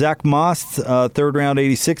 Zach Moss, third round,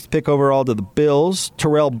 86th pick overall to the Bills.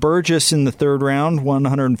 Terrell Burgess in the third round,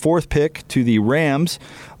 104th pick to the Rams.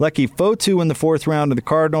 Leki Fotu in the fourth round to the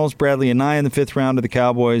Cardinals. Bradley Anae in the fifth round to the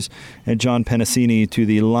Cowboys. And John Pennicini to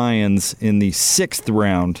the Lions in the sixth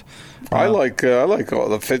round. I like all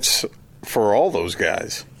the fits for all those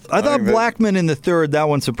guys. I thought Blackmon in the third, that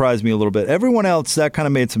one surprised me a little bit. Everyone else, that kind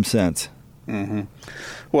of made some sense. Mm-hmm.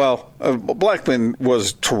 Well, Blackmon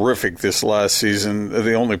was terrific this last season.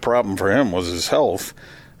 The only problem for him was his health,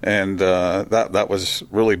 And that was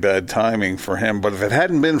really bad timing for him. But if it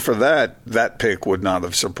hadn't been for that pick would not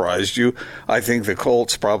have surprised you. I think the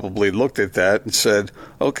Colts probably looked at that and said,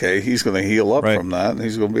 okay, he's going to heal up from that, and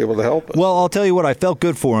he's going to be able to help us. Well, I'll tell you what, I felt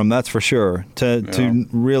good for him, that's for sure, to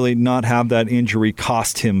really not have that injury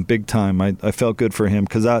cost him big time. I felt good for him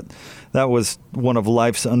because that was one of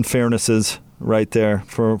life's unfairnesses right there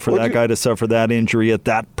for that guy to suffer that injury at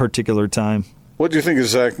that particular time. What do you think of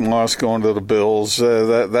Zach Moss going to the Bills? What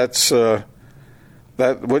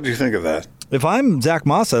do you think of that? If I'm Zach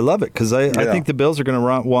Moss, I love it because I think the Bills are going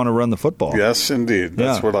to want to run the football. Yes, indeed.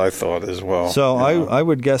 That's what I thought as well. So I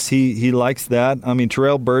would guess he likes that. I mean,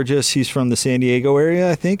 Terrell Burgess, he's from the San Diego area,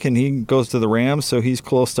 I think, and he goes to the Rams, so he's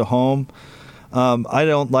close to home. I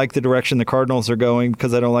don't like the direction the Cardinals are going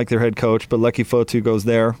because I don't like their head coach, but Lucky Fotu goes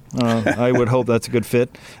there. I would hope that's a good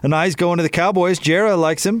fit. Anai's going to the Cowboys. Jera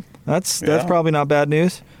likes him. That's probably not bad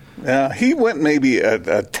news. Yeah, he went maybe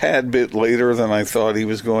a tad bit later than I thought he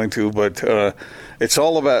was going to, but it's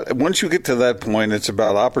all about, once you get to that point, it's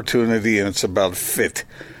about opportunity and it's about fit.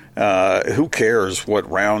 Who cares what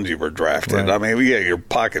round you were drafted? Right. I mean, your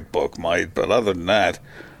pocketbook might, but other than that,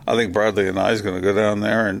 I think Bradley and I is going to go down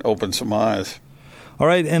there and open some eyes. All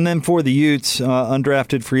right, and then for the Utes,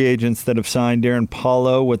 undrafted free agents that have signed: Darren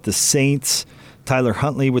Paulo with the Saints, Tyler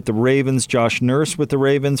Huntley with the Ravens, Josh Nurse with the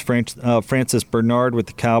Ravens, Francis Bernard with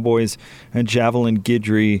the Cowboys, and Javelin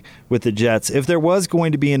Guidry with the Jets. If there was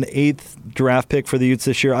going to be an 8th draft pick for the Utes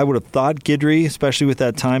this year, I would have thought Guidry, especially with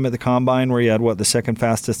that time at the Combine where he had, the second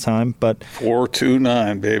fastest time. But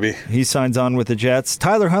 4.29, baby. He signs on with the Jets.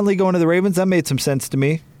 Tyler Huntley going to the Ravens, that made some sense to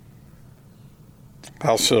me.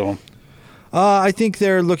 How so? I think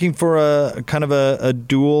they're looking for a kind of a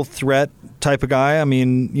dual threat type of guy. I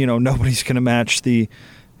mean, nobody's going to match the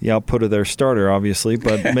output of their starter, obviously,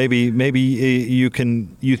 but maybe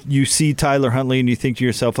you see Tyler Huntley and you think to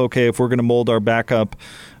yourself, okay, if we're going to mold our backup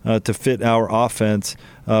to fit our offense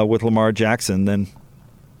with Lamar Jackson, then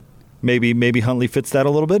maybe Huntley fits that a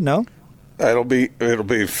little bit. No. It'll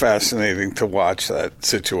be fascinating to watch that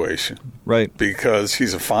situation, right? Because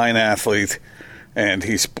he's a fine athlete. And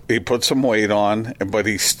he put some weight on, but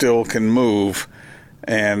he still can move.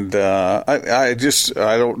 And I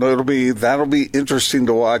don't know. That'll be interesting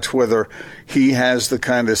to watch whether he has the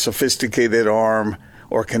kind of sophisticated arm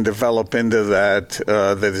or can develop into that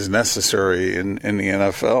that is necessary in the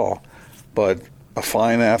NFL. But a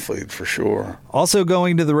fine athlete for sure. Also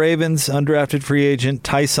going to the Ravens, undrafted free agent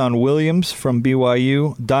Tyson Williams from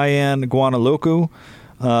BYU, Diane Guanaloku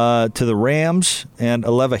to the Rams, and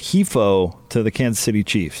Aleva Hifo to the Kansas City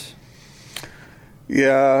Chiefs.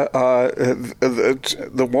 Yeah,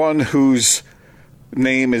 the one whose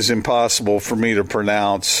name is impossible for me to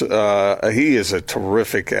pronounce, he is a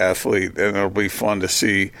terrific athlete, and it'll be fun to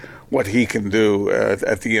see what he can do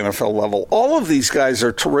at the NFL level. All of these guys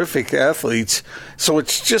are terrific athletes, so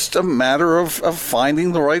it's just a matter of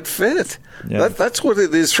finding the right fit. Yeah. That's what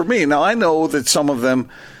it is for me. Now, I know that some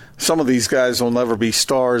of these guys will never be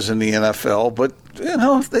stars in the NFL, but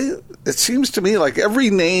it seems to me like every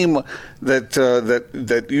name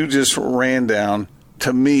that you just ran down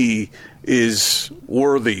to me is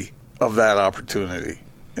worthy of that opportunity.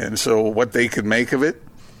 And so what they can make of it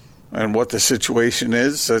and what the situation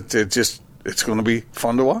is, it's going to be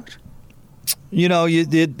fun to watch.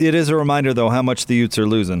 It is a reminder, though, how much the Utes are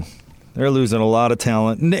losing. They're losing a lot of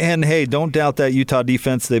talent. And hey, don't doubt that Utah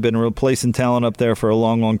defense. They've been replacing talent up there for a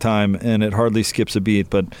long, long time, and it hardly skips a beat.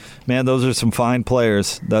 But, man, those are some fine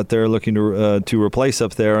players that they're looking to replace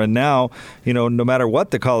up there. And now, no matter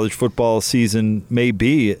what the college football season may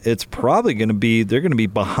be, it's probably going to be – they're going to be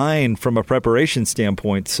behind from a preparation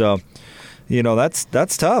standpoint. So,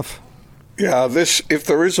 that's tough. Yeah, if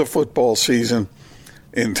there is a football season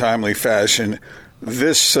in timely fashion –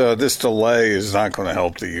 This delay is not going to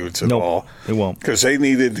help the Utes at all. It won't. Because they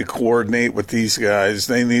needed to coordinate with these guys.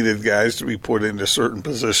 They needed guys to be put into certain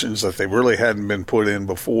positions that they really hadn't been put in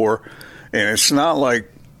before. And it's not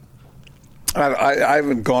like I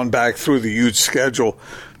haven't gone back through the Utes schedule.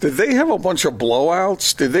 Did they have a bunch of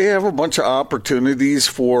blowouts? Did they have a bunch of opportunities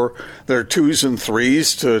for their 2s and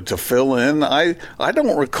 3s to fill in? I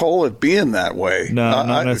don't recall it being that way. No,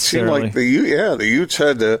 not necessarily. It seemed like the Utes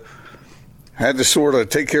had to sort of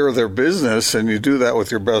take care of their business, and you do that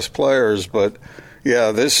with your best players. But,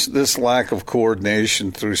 yeah, this lack of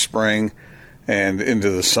coordination through spring and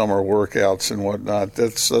into the summer workouts and whatnot,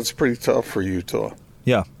 that's pretty tough for Utah.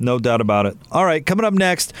 Yeah, no doubt about it. All right, coming up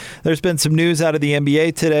next, there's been some news out of the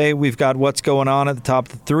NBA today. We've got what's going on at the top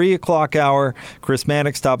of the 3 o'clock hour, Chris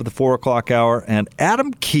Mannix, top of the 4 o'clock hour, and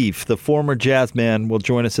Adam Keefe, the former jazz man, will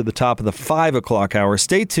join us at the top of the 5 o'clock hour.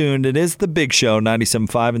 Stay tuned. It is The Big Show,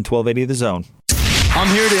 97.5 and 1280 The Zone. I'm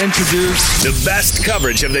here to introduce the best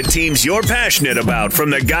coverage of the teams you're passionate about from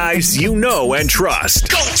the guys you know and trust.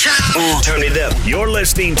 Go, child! Turn it up. You're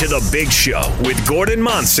listening to The Big Show with Gordon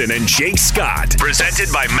Monson and Jake Scott. Presented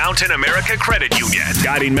by Mountain America Credit Union.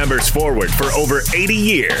 Guiding members forward for over 80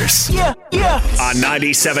 years. Yeah. On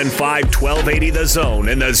 97.5, 1280 The Zone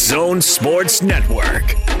and The Zone Sports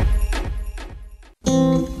Network.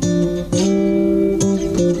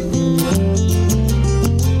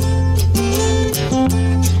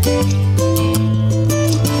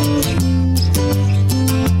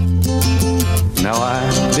 Now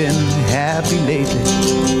I've been happy lately,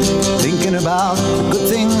 thinking about the good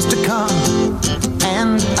things to come,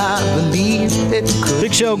 and I believe it could.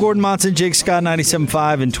 Big Show, Gordon Monson, Jake Scott,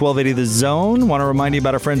 97.5 and 1280 The Zone. Want to remind you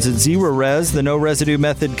about our friends at Zero Res. The no residue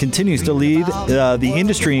method continues to lead the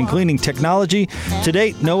industry in cleaning technology. To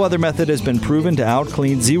date, no other method has been proven to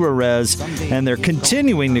out-clean Zero Res, and they're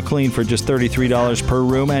continuing to clean for just $33 per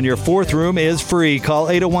room, and your fourth room is free. Call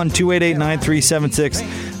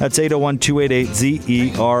 801-288-9376. That's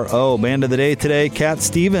 801-288-ZERO. Band of the day today, Cat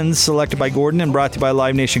Stevens, selected by Gordon and brought to you by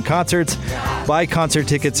Live Nation Concerts. Buy concert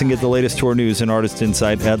tickets and get the latest tour news and artist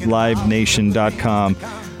insight at livenation.com.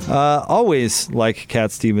 Always like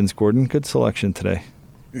Cat Stevens, Gordon. Good selection today.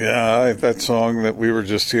 Yeah, that song that we were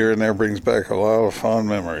just hearing there brings back a lot of fond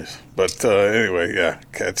memories. But anyway, yeah,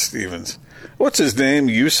 Cat Stevens. What's his name?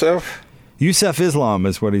 Yusuf? Yusuf Islam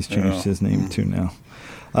is what he's changed his name to now.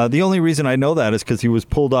 The only reason I know that is because he was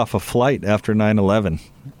pulled off a flight after 9/11,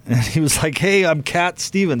 and he was like, "Hey, I'm Cat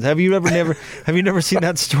Stevens." Have you never seen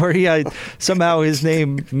that story? Somehow his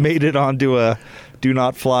name made it onto a do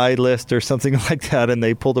not fly list or something like that, and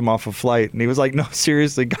they pulled him off a flight. And he was like, "No,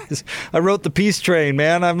 seriously, guys, I wrote the Peace Train,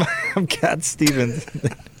 man. I'm Cat Stevens."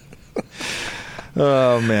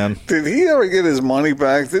 Oh man! Did he ever get his money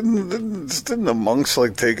back? Didn't the monks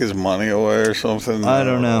take his money away or something? I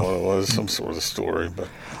don't know. It was some sort of story, but.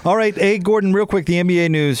 All right, hey, Gordon, real quick, the NBA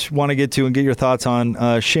news want to get to and get your thoughts on.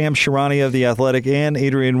 Shams Charania of The Athletic and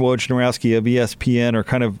Adrian Wojnarowski of ESPN are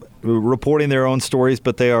kind of reporting their own stories,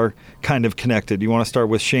 but they are kind of connected. You want to start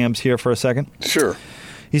with Shams here for a second? Sure.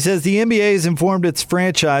 He says the NBA has informed its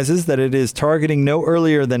franchises that it is targeting no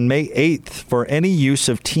earlier than May 8th for any use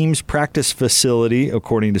of team's practice facility.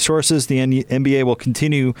 According to sources, the NBA will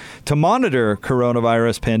continue to monitor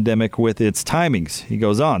coronavirus pandemic with its timings. He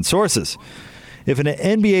goes on, sources. If an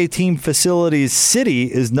NBA team facility's city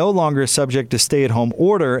is no longer subject to stay-at-home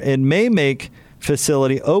order, it may make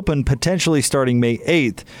facility open potentially starting May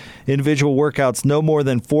 8th. Individual workouts no more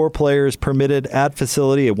than 4 players permitted at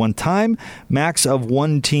facility at one time, max of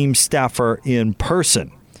 1 team staffer in person.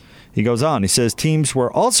 He goes on. He says teams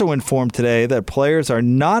were also informed today that players are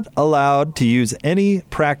not allowed to use any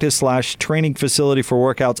practice/training facility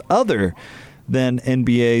for workouts other than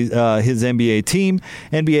his NBA team.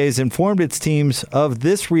 NBA has informed its teams of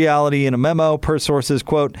this reality in a memo. Per sources,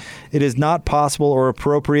 quote, "It is not possible or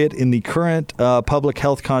appropriate in the current public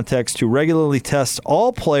health context to regularly test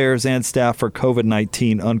all players and staff for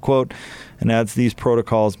COVID-19, unquote, and adds these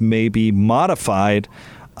protocols may be modified.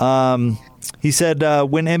 He said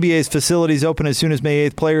when NBA's facilities open as soon as May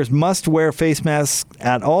 8th, players must wear face masks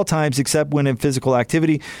at all times except when in physical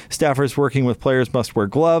activity. Staffers working with players must wear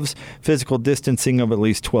gloves, physical distancing of at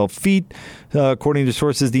least 12 feet. According to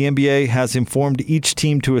sources, the NBA has informed each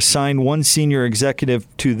team to assign 1 senior executive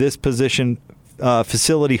to this position,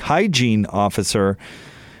 facility hygiene officer.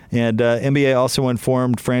 And NBA also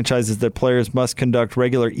informed franchises that players must conduct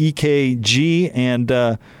regular EKG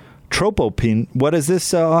and tropopin. What is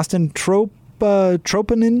this, Austin? Troponin?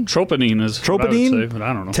 Troponin is what I would say, but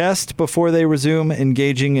I don't know. Test before they resume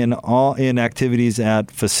engaging in activities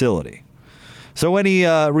at facility. So any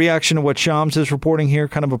reaction to what Shams is reporting here?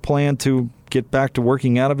 Kind of a plan to get back to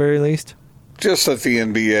working out at very least? Just that the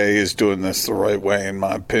NBA is doing this the right way, in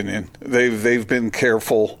my opinion. They've been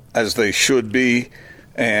careful, as they should be,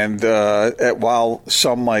 and while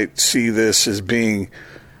some might see this as being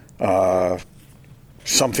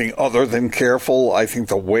something other than careful, I think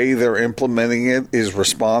the way they're implementing it is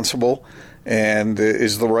responsible and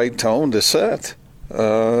is the right tone to set.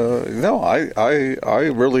 I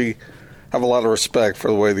really have a lot of respect for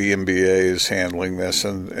the way the NBA is handling this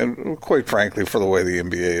and quite frankly for the way the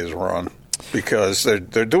NBA is run, because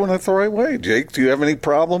they're doing it the right way. Jake, do you have any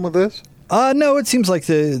problem with this? No, it seems like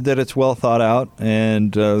that it's well thought out,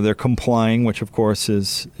 and they're complying, which of course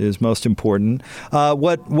is most important.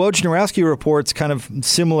 What Wojnarowski reports, kind of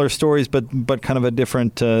similar stories, but kind of a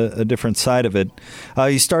different side of it.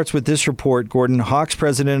 He starts with this report. Gordon, Hawks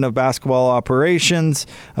president of basketball operations,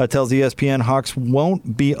 tells ESPN Hawks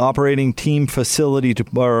won't be opening team facility to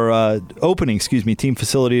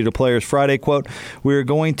players Friday. Quote, "We're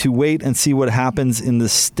going to wait and see what happens in the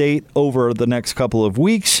state over the next couple of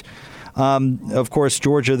weeks." Of course,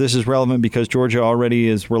 Georgia, this is relevant because Georgia already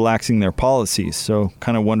is relaxing their policies. So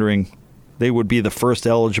kind of wondering, they would be the first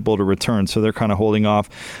eligible to return, so they're kind of holding off.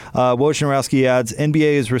 Wojnarowski adds,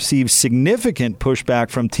 NBA has received significant pushback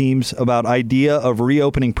from teams about idea of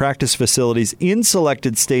reopening practice facilities in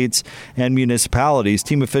selected states and municipalities.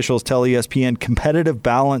 Team officials tell ESPN competitive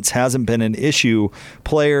balance hasn't been an issue.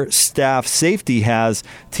 Player, staff, safety has.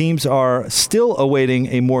 Teams are still awaiting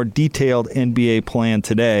a more detailed NBA plan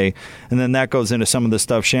today. And then that goes into some of the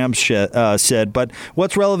stuff Shams said. But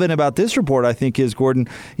what's relevant about this report, I think, is, Gordon,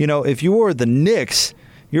 if you were the Knicks,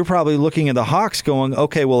 you're probably looking at the Hawks going,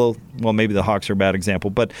 okay, well, maybe the Hawks are a bad example,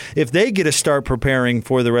 but if they get to start preparing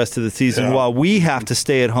for the rest of the season while we have to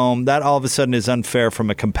stay at home, that all of a sudden is unfair from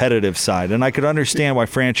a competitive side. And I could understand why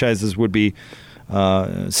franchises would be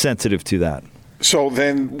sensitive to that. So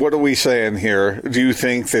then what are we saying here? Do you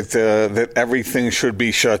think that everything should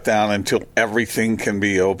be shut down until everything can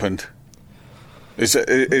be opened? Is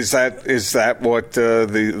that what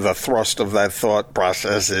the thrust of that thought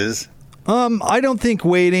process is? I don't think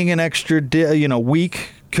waiting an extra week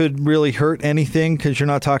could really hurt anything, because you're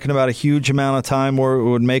not talking about a huge amount of time where it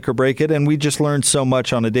would make or break it. And we just learn so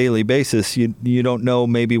much on a daily basis. You don't know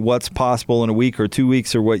maybe what's possible in a week or 2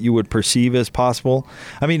 weeks, or what you would perceive as possible.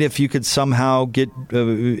 I mean, if you could somehow get,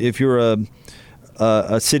 if you're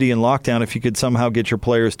a city in lockdown, if you could somehow get your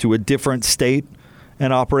players to a different state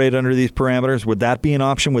and operate under these parameters, would that be an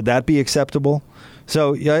option? Would that be acceptable?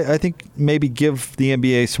 So yeah, I think maybe give the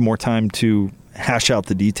NBA some more time to hash out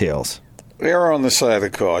the details. Err on the side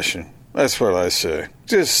of caution. That's what I say.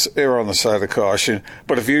 Just err on the side of caution.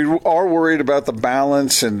 But if you are worried about the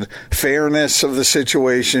balance and fairness of the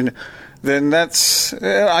situation, then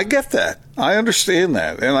I get that. I understand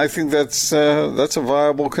that. And I think that's a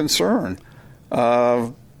viable concern.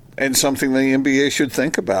 And something the NBA should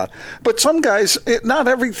think about. But some guys, not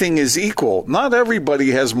everything is equal. Not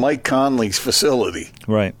everybody has Mike Conley's facility.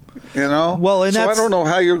 Right. Well, and so I don't know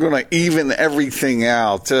how you're going to even everything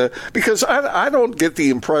out, because I don't get the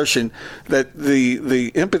impression that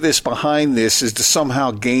the impetus behind this is to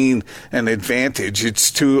somehow gain an advantage.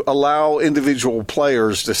 It's to allow individual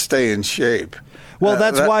players to stay in shape. Well,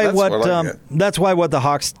 that's why what the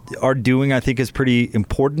Hawks are doing, I think, is pretty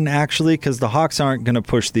important, actually, because the Hawks aren't going to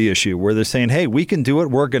push the issue where they're saying, hey, we can do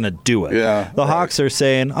it, we're going to do it. Yeah, the Hawks are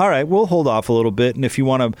saying, all right, we'll hold off a little bit, and if you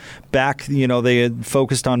want to back, they had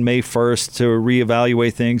focused on May 1st to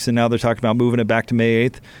reevaluate things, and now they're talking about moving it back to May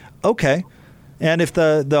 8th. Okay. And if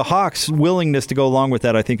the Hawks' willingness to go along with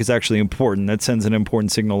that, I think, is actually important. That sends an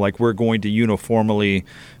important signal, like we're going to uniformly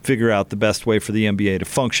figure out the best way for the NBA to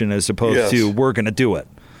function, as opposed to we're going to do it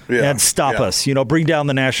and stop us. Bring down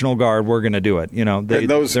the National Guard. We're going to do it.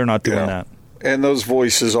 They're not doing that. And those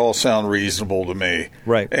voices all sound reasonable to me.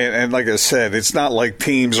 Right. And like I said, it's not like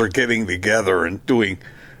teams are getting together and doing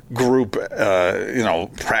group,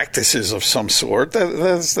 practices of some sort.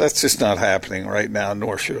 That's just not happening right now,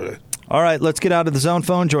 nor should it. All right, let's get out of the zone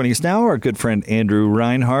phone. Joining us now, our good friend Andrew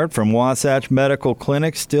Reinhardt from Wasatch Medical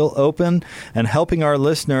Clinic, still open and helping our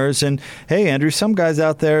listeners. And hey, Andrew, some guys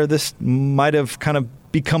out there, this might have kind of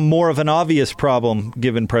become more of an obvious problem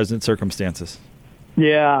given present circumstances.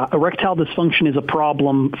 Yeah, erectile dysfunction is a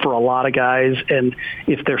problem for a lot of guys, and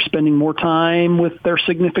if they're spending more time with their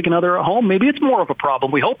significant other at home, maybe it's more of a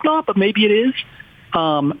problem. We hope not, but maybe it is.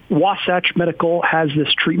 Wasatch Medical has this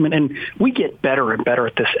treatment, and we get better and better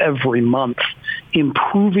at this every month,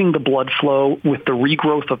 improving the blood flow with the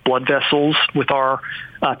regrowth of blood vessels with our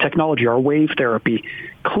technology, our wave therapy,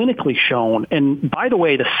 clinically shown. And by the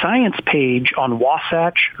way, the science page on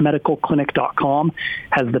wasatchmedicalclinic.com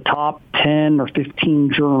has the top 10 or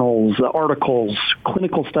 15 journals, articles,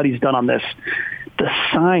 clinical studies done on this. The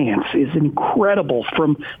science is incredible,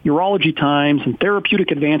 from Urology Times and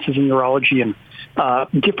Therapeutic Advances in Urology and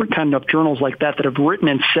different kind of journals like that have written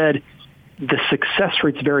and said the success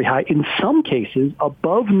rate's very high. In some cases,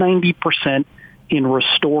 above 90% in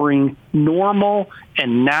restoring normal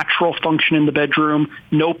and natural function in the bedroom,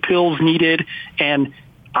 no pills needed. And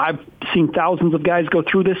I've seen thousands of guys go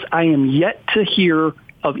through this. I am yet to hear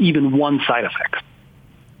of even one side effect.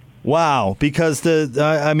 Wow, because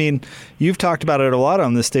you've talked about it a lot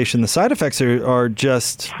on this station. The side effects are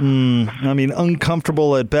just,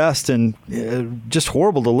 uncomfortable at best and just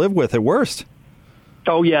horrible to live with at worst.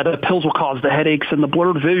 Oh, yeah, the pills will cause the headaches and the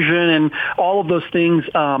blurred vision and all of those things.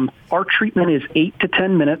 Our treatment is 8 to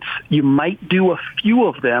 10 minutes. You might do a few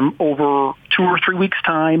of them over 2 or 3 weeks'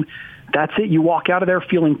 time. That's it. You walk out of there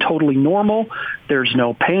feeling totally normal. There's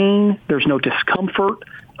no pain. There's no discomfort.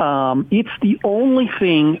 It's the only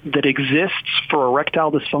thing that exists for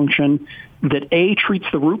erectile dysfunction that A, treats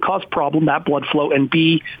the root cause problem, that blood flow, and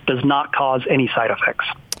B, does not cause any side effects.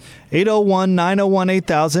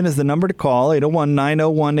 801-901-8000 is the number to call,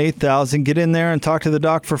 801-901-8000. Get in there and talk to the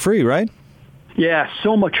doc for free, right? Yeah,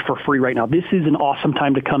 so much for free right now. This is an awesome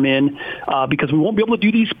time to come in because we won't be able to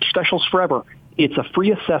do these specials forever. It's a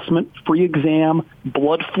free assessment, free exam,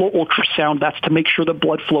 blood flow ultrasound. That's to make sure that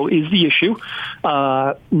blood flow is the issue.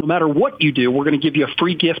 No matter what you do, we're going to give you a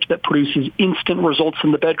free gift that produces instant results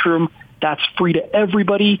in the bedroom. That's free to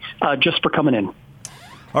everybody just for coming in.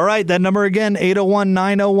 All right, that number again,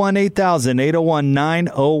 801-901-8000,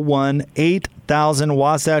 801-901-8000,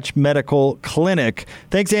 Wasatch Medical Clinic.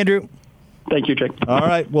 Thanks, Andrew. Thank you, Jake. All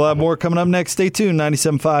right, we'll have more coming up next. Stay tuned,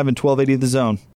 97.5 and 1280 The Zone.